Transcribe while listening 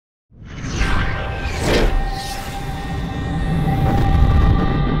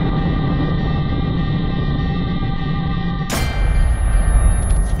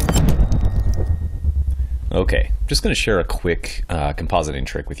Okay, just going to share a quick compositing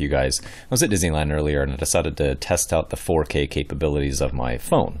trick with you guys. I was at Disneyland earlier and I decided to test out the 4K capabilities of my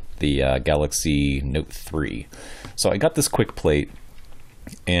phone, the Galaxy Note 3. So I got this quick plate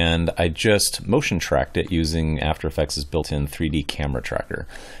and I just motion tracked it using After Effects' built-in 3D camera tracker.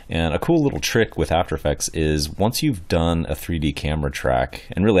 And a cool little trick with After Effects is once you've done a 3D camera track,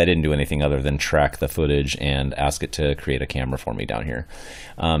 and really I didn't do anything other than track the footage and ask it to create a camera for me down here.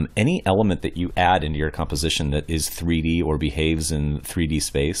 Any element that you add into your composition that is 3D or behaves in 3D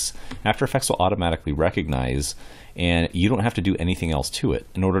space, After Effects will automatically recognize, and you don't have to do anything else to it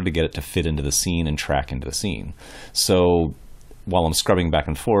in order to get it to fit into the scene and track into the scene. So while I'm scrubbing back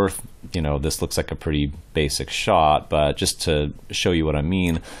and forth, you know, this looks like a pretty basic shot, but just to show you what I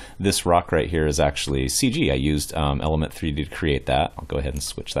mean, this rock right here is actually CG. I used Element 3D to create that. I'll go ahead and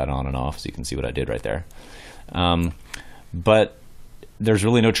switch that on and off so you can see what I did right there. But there's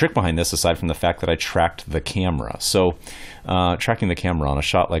really no trick behind this aside from the fact that I tracked the camera. So tracking the camera on a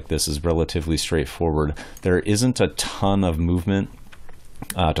shot like this is relatively straightforward. There isn't a ton of movement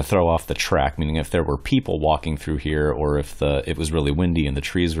to throw off the track, meaning if there were people walking through here or if it was really windy and the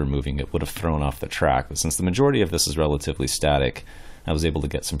trees were moving, it would have thrown off the track. But since the majority of this is relatively static, I was able to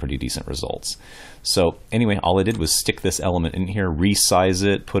get some pretty decent results. So anyway, all I did was stick this element in here, resize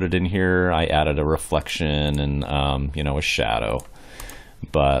it, put it in here. I added a reflection and you know, a shadow.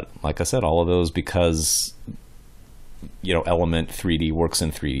 But like I said, all of those, because you know, Element 3D works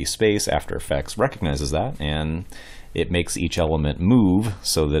in 3D space, After Effects recognizes that, and it makes each element move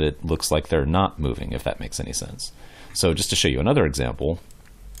so that it looks like they're not moving, if that makes any sense. So just to show you another example,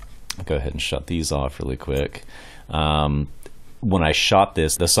 I'll go ahead and shut these off really quick. When I shot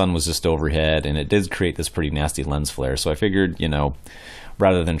this, the sun was just overhead and it did create this pretty nasty lens flare. So I figured, you know,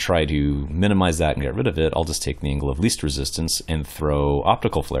 rather than try to minimize that and get rid of it, I'll just take the angle of least resistance and throw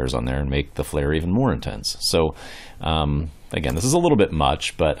optical flares on there and make the flare even more intense. So again, this is a little bit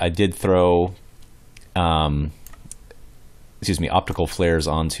much, but I did throw optical flares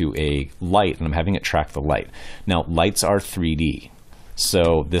onto a light, and I'm having it track the light. Now, lights are 3D.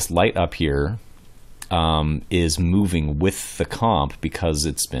 So this light up here is moving with the comp because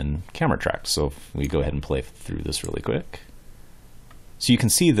it's been camera tracked. So if we go ahead and play through this really quick. So you can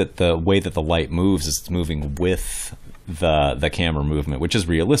see that the way that the light moves is it's moving with the camera movement, which is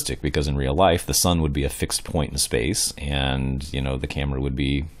realistic because in real life, the sun would be a fixed point in space and, you know, the camera would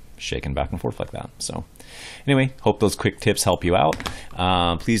be shaken back and forth like that. So anyway, hope those quick tips help you out.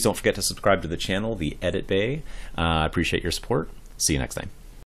 Please don't forget to subscribe to the channel, The Edit Bay. I appreciate your support. See you next time.